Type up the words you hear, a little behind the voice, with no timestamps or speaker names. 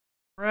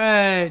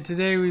Right,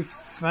 today we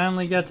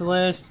finally got the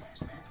last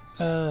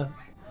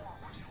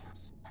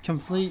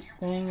complete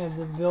thing of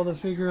the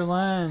Build-A-Figure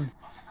line,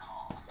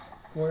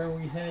 where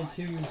we had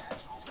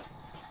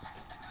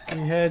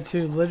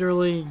to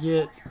literally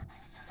get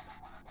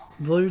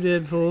Blue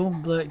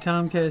Deadpool, Black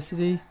Tom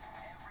Cassidy,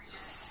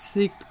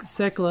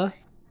 Sekla,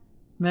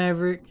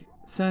 Maverick,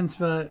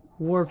 Sunspot,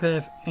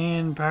 Warpath,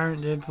 and Pirate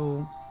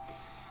Deadpool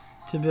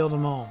to build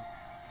them all.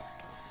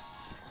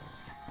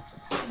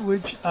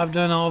 Which I've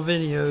done all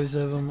videos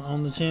of them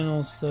on the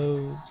channel,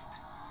 so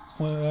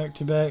went back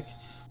to back,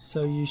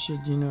 so you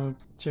should,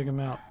 check them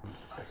out.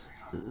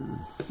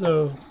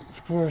 So,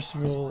 of course,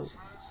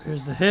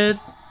 here's the head,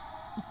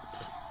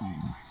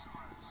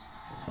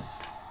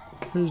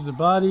 here's the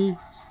body,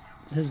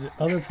 here's the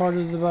other part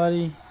of the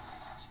body,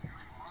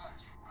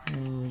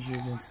 and as you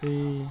can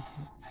see, it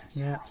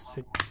snaps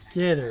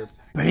together.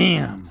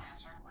 Bam!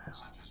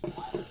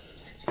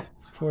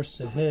 Of course,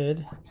 the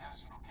head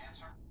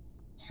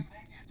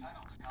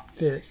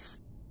fits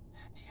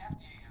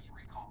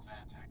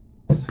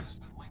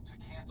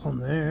on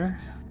there.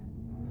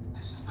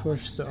 Of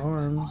course, the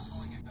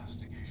arms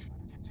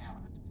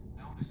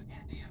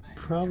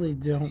probably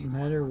don't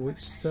matter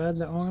which side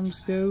the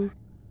arms go,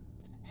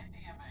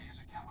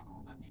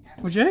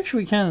 which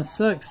actually kind of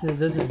sucks that it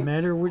doesn't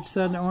matter which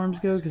side the arms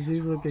go, because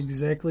these look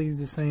exactly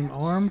the same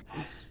arm.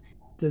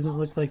 Doesn't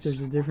look like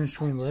there's a difference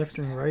between left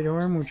and right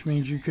arm, which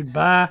means you could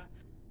buy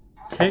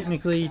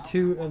technically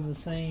two of the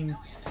same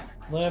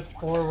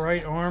left or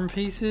right arm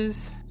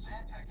pieces,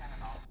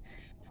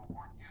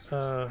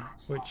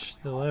 which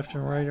the left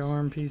and right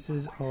arm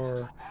pieces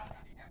are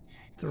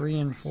 3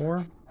 and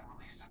 4.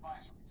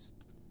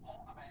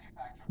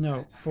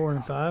 No, 4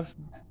 and 5.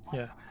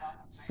 Yeah.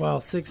 While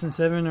 6 and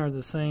 7 are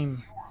the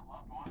same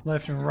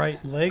left and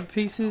right leg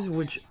pieces,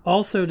 which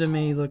also to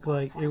me look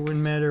like it wouldn't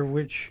matter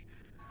which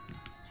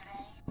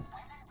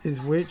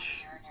is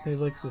which. They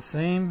look the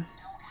same.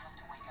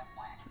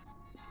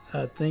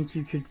 I think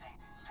you could,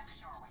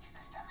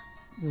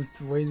 with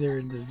the way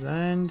they're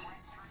designed,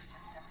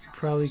 you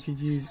probably could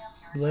use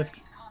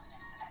left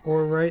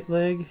or right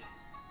leg.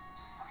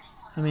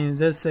 I mean, it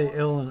does say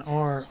L and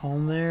R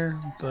on there,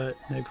 but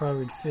they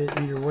probably would fit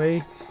either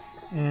way.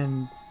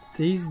 And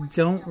these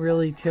don't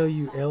really tell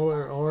you L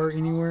or R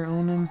anywhere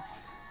on them,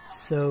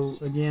 so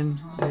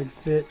again, they'd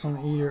fit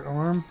on either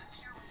arm,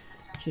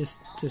 just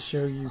to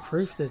show you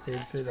proof that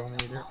they'd fit on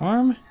either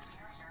arm.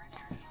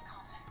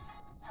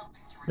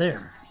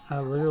 There, I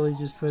literally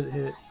just put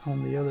it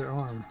on the other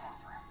arm.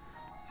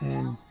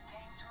 And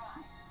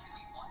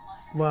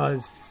while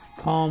his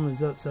palm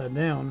is upside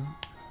down,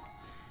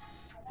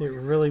 it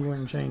really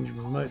wouldn't change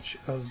much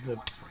of the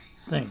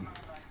thing.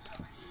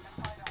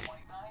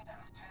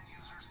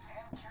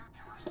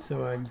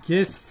 So I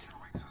guess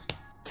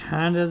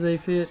kind of they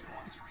fit.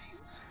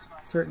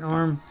 Certain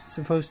arm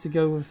supposed to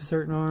go with a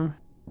certain arm,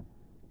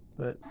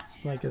 but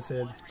like I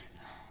said,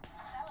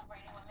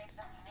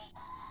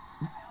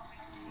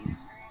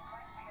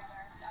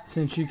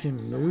 since you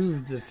can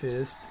move the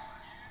fist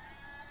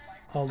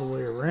all the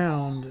way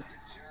around,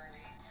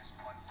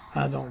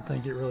 I don't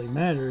think it really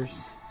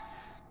matters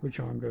which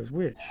arm goes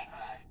which.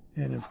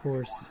 And of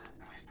course,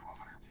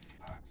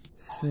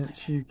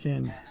 since you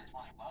can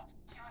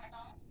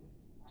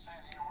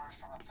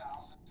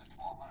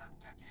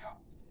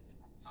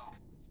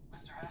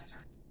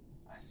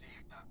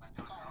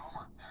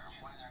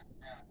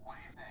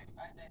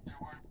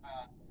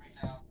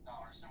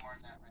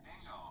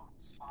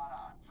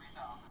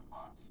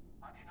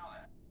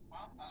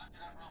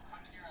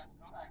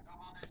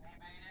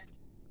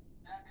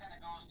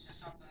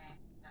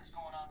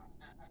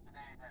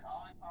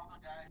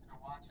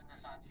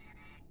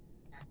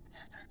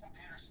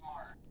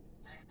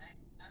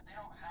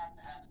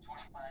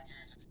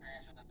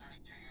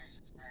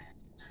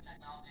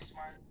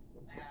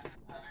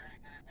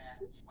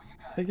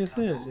like I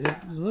said,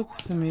 it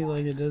looks to me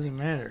like it doesn't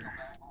matter.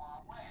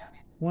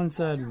 One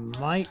side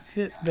might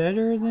fit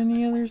better than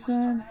the other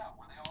side.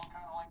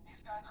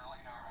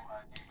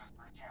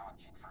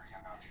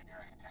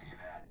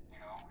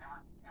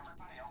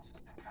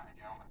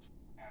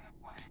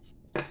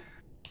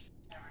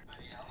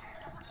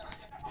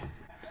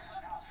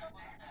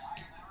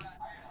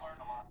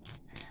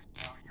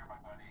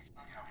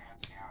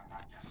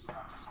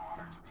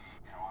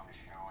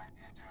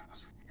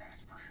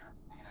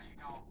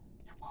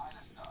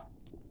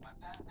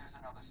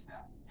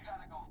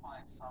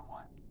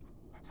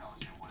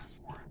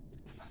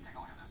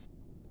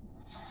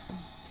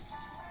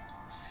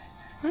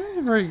 It's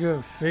a pretty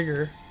good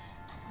figure.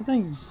 I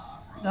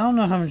don't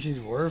know how much he's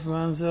worth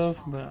by himself,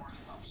 but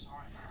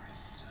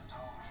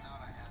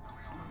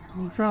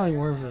he's probably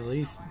worth at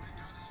least.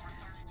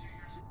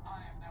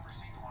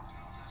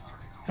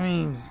 I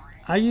mean,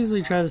 I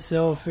usually try to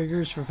sell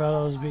figures for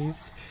 $5 a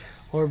piece,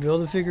 or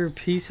Build-A-Figure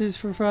pieces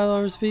for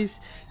 $5 a piece.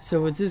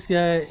 So with this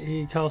guy, he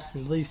would cost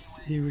 $5,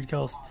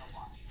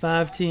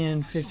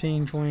 $10,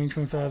 $15, $20,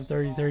 $25,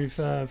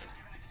 $30,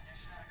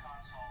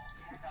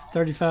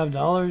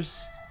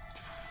 $35.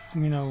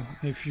 You know,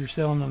 if you're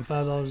selling them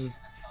 $5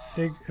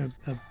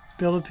 a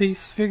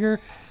Build-A-Piece figure.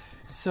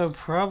 So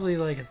probably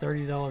like a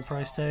 $30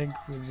 price tag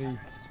would be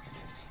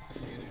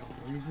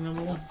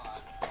reasonable.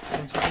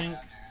 Don't you think?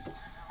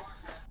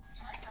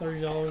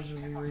 $30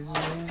 would be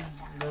reasonable.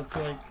 That's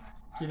like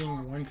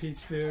getting one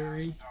piece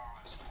free.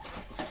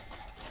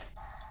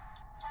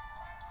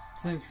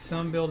 Since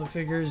some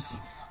Build-A-Figures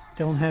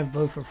don't have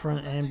both a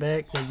front and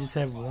back, they just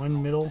have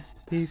one middle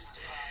piece.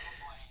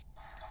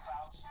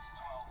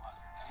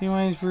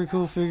 Anyways, pretty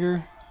cool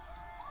figure.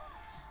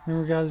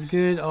 Remember, guys,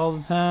 good all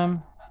the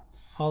time.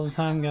 All the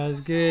time,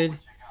 guys, good.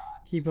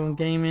 Keep on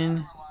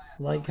gaming.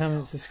 Like,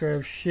 comment,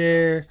 subscribe,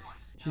 share.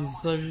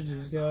 Jesus loves you,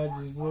 Jesus God,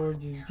 Jesus Lord,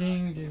 Jesus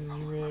King, Jesus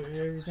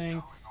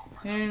everything.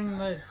 And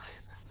let's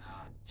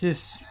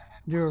just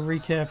do a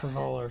recap of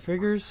all our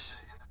figures.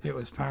 It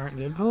was Pirate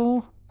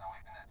Deadpool.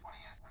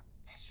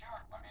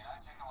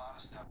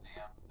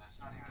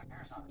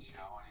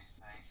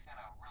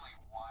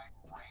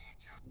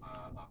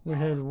 We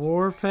had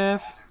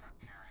Warpath.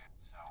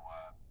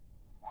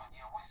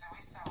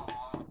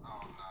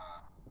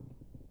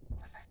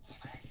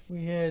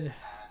 We had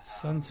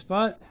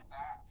Sunspot.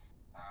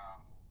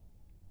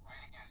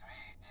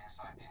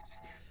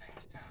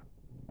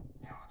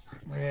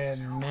 We had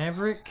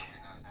Maverick.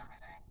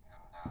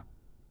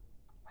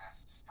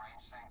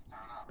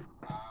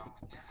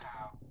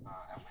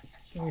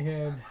 We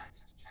had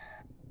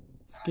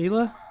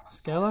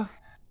Scala.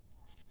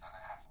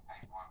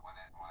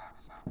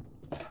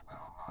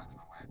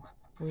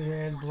 We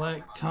had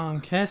Black Tom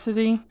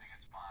Cassidy.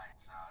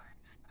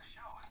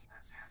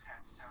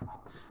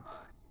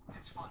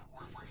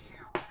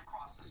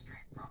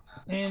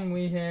 And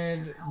we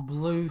had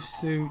Blue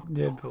Suit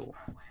Deadpool.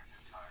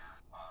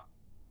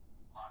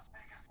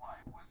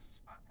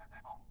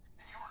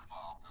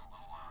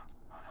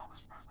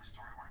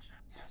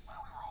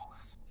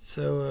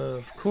 So,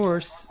 of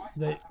course,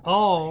 they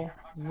all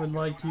would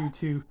like you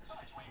to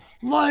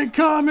like,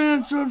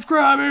 comment,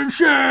 subscribe, and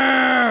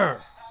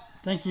share!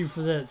 Thank you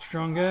for that,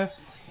 strong guy.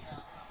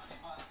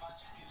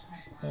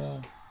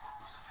 Of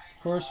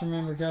course,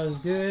 remember, God is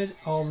good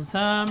all the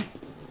time.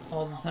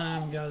 All the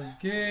time, God is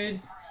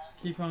good.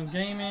 Keep on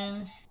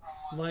gaming.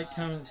 Like,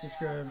 comment,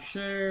 subscribe,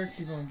 share.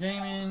 Keep on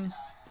gaming.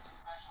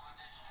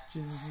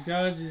 Jesus is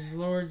God, Jesus is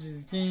Lord, Jesus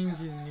is King,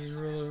 Jesus is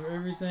ruler of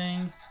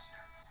everything.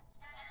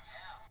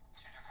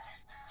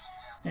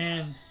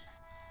 And,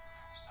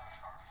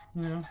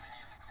 you know,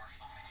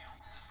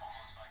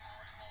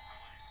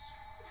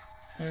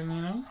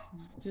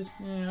 just,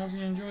 I hope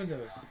you enjoyed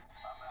those.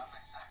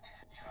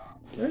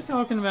 They're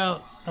talking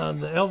about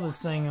the Elvis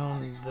thing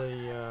on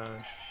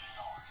the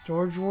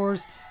Storage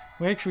Wars.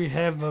 We actually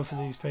have both of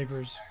these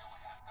papers,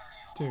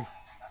 too.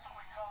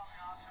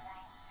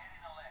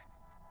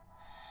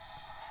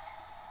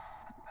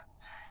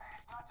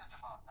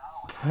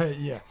 But,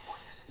 yeah.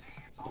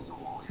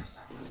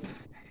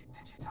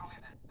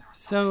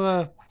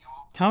 So,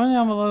 comment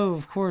down below,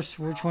 of course,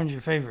 which one's your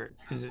favorite.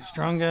 Is it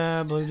Strong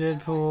Guy, Blue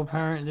Deadpool,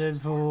 Pirate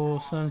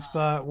Deadpool,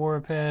 Sunspot,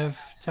 Warpath,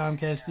 Tom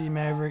Cassidy,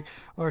 Maverick,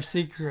 or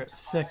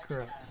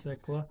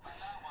Secla?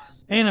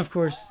 And, of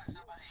course,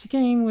 she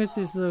came with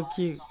this little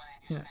cute,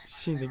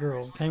 she, the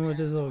girl, came with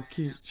this little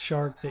cute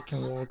shark that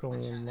can walk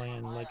on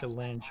land like a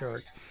land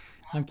shark.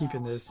 I'm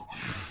keeping this.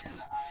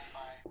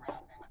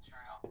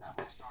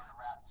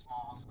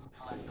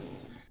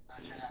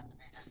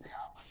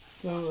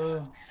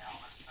 So,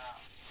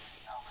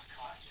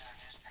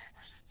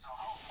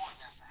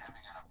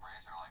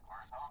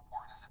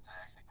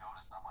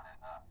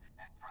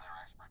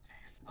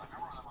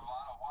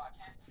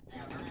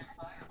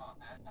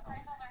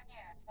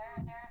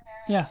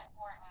 yeah.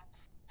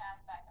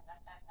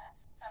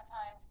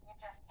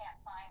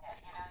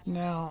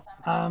 Now,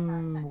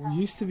 I'm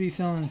used to be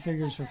selling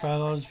figures for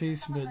 $5 a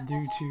piece, but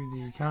due to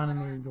the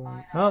economy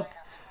going up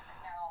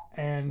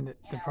and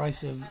the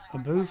price of a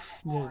booth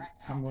that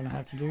I'm going to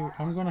have to do,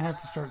 I'm going to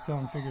have to start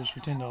selling figures for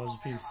 $10 a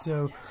piece.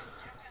 So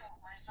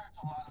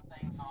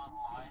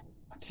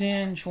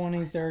 10,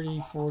 20,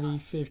 30, 40,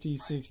 50,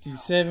 60,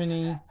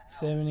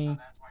 70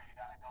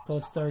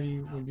 plus 30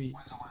 would be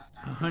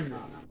 100.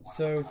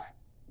 So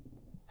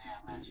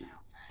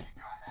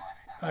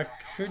I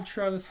could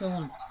try to sell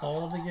them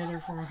all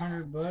together for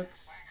 $100, but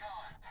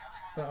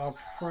I'll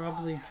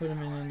probably put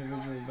them in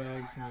individual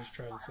bags and just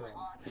try to sell them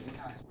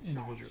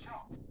individually.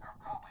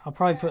 I'll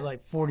probably put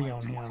like 40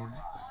 on him,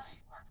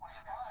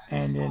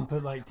 and then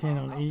put like 10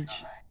 on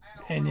each,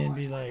 and then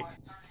be like,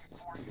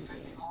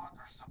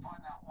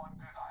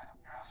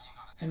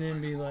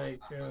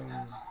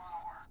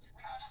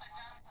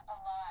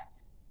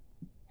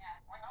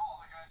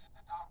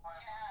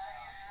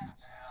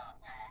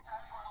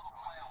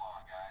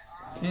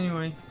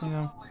 anyway,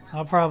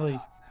 I'll probably,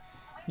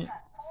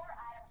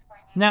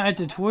 now at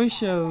the toy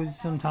shows,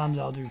 sometimes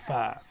I'll do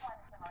 5.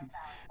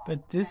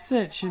 But this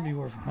set should be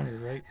worth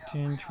 100, right?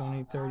 10,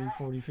 20, 30,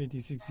 40, 50,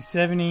 60,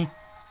 70.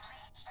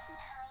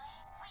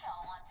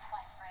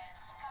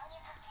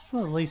 It's at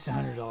least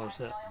 $100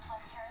 set.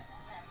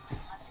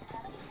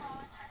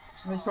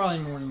 It's probably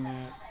more than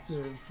that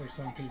for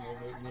some people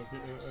that look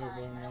at it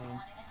over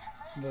online.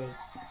 But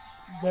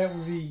that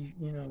would be,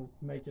 you know,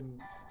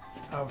 making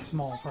a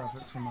small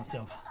profit for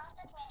myself.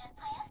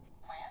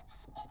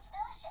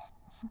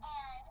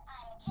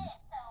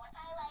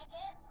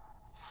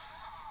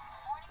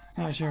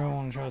 Not sure I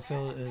want to try to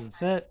sell it as a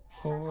set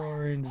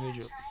or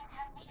individually.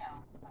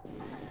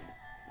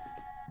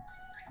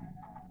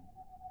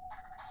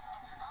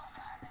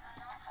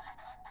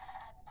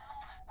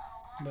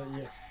 But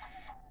yeah.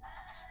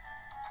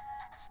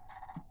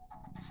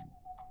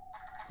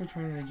 Which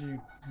one would you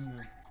know?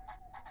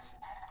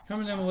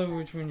 Comment down below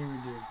which one you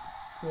would do.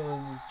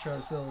 Try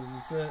to sell it as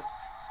a set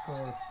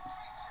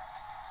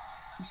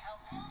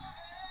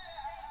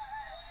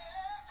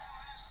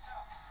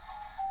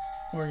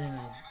or you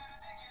know,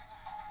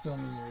 sell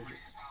them individually.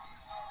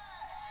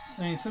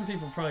 I mean, some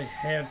people probably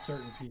have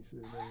certain pieces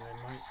and they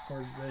might,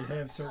 or they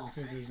have certain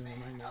figures and they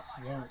might not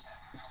want,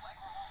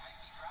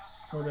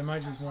 or they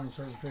might just want a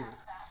certain figure.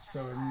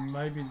 So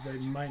maybe they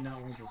might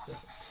not want to sell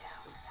it.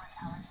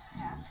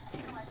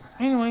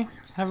 Anyway,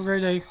 have a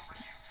great day.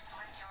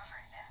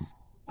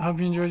 I hope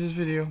you enjoyed this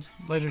video.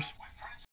 Laters.